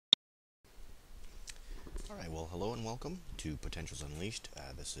Alright, well hello and welcome to Potentials Unleashed.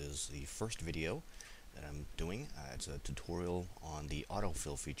 This is the first video that I'm doing. It's a tutorial on the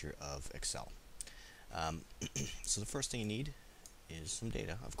autofill feature of Excel. So the first thing you need is some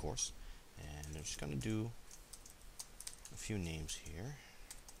data, of course, and I'm just going to do a few names here.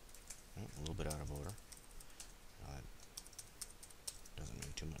 A little bit out of order. Doesn't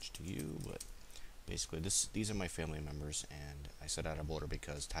mean too much to you, but basically these are my family members, and I said out of order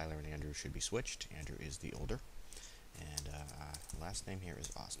because Tyler and Andrew should be switched. Andrew is the older, and last name here is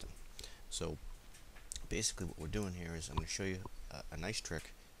Austin. So basically what we're doing here is I'm going to show you a nice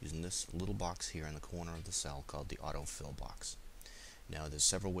trick using this little box here in the corner of the cell called the autofill box. Now there's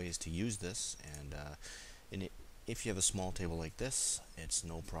several ways to use this, and if you have a small table like this, it's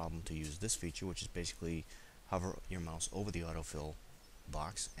no problem to use this feature, which is basically hover your mouse over the autofill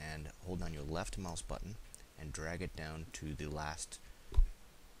box and hold down your left mouse button and drag it down to the last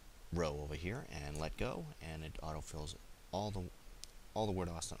row over here and let go, and it autofills all the word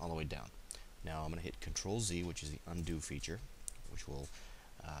Austin all the way down. Now I'm going to hit Control Z, which is the undo feature, which will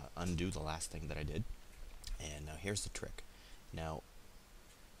undo the last thing that I did. And now here's the trick. Now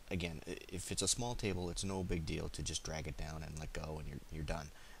again, if it's a small table, it's no big deal to just drag it down and let go and you're done.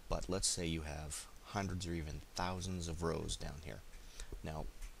 But let's say you have hundreds or even thousands of rows down here. Now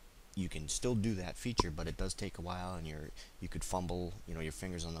you can still do that feature, but it does take a while, and you could fumble, your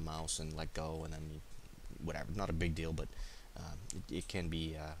fingers on the mouse and let go, and then whatever. Not a big deal, but it can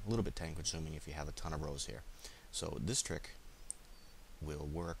be a little bit time consuming if you have a ton of rows here. So this trick will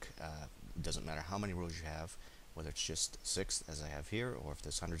work. It doesn't matter how many rows you have, whether it's just 6 as I have here, or if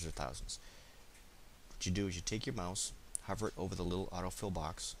there's hundreds or thousands. What you do is you take your mouse, hover it over the little autofill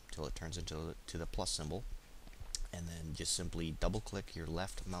box until it turns into the plus symbol, and then just simply double click your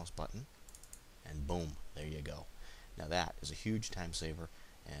left mouse button, and boom, there you go. Now that is a huge time saver,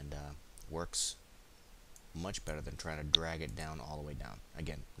 and works much better than trying to drag it down all the way down.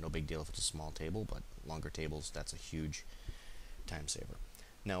 Again, no big deal if it's a small table, but longer tables, that's a huge time saver.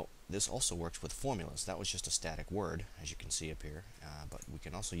 Now this also works with formulas. That was just a static word, as you can see up here, but we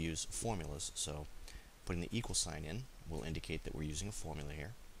can also use formulas. So putting the equal sign in will indicate that we're using a formula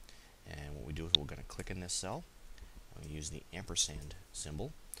here, and what we do is we're going to click in this cell. I'm going to use the ampersand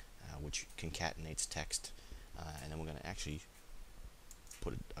symbol, which concatenates text, and then we're going to actually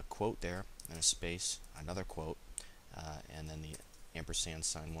put a quote there and a space, another quote, and then the ampersand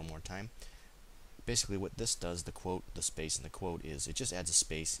sign one more time. Basically what this does, the quote, the space, and the quote, is it just adds a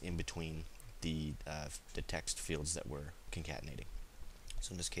space in between the text fields that we're concatenating.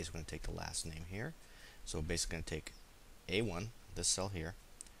 So in this case we're going to take the last name here. So we're basically going to take A1, this cell here,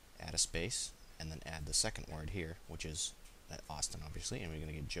 add a space, and then add the second word here, which is Austin, obviously, and we're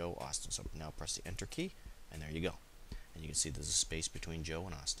going to get Joe Austin. So now press the Enter key, and there you go. And you can see there's a space between Joe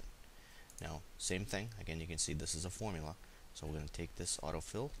and Austin. Now, same thing. Again, you can see this is a formula. So we're going to take this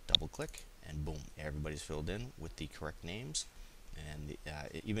autofill, double click, and boom, everybody's filled in with the correct names. And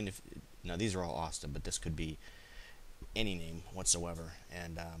even if, now these are all Austin, but this could be any name whatsoever,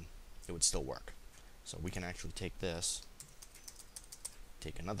 and it would still work. So we can actually take this,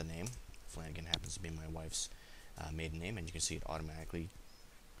 take another name. Flanagan happens to be my wife's maiden name, and you can see it automatically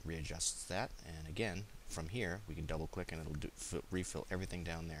readjusts that. And again, from here we can double click and it'll refill everything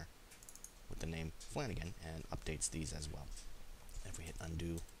down there with the name Flanagan, and updates these as well. If we hit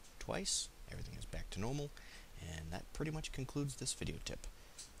undo twice, everything is back to normal, and that pretty much concludes this video tip.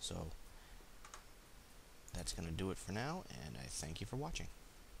 So that's going to do it for now, and I thank you for watching.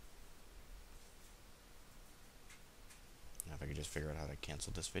 Now if I could just figure out how to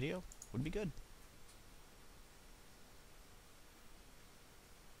cancel this video, would be good.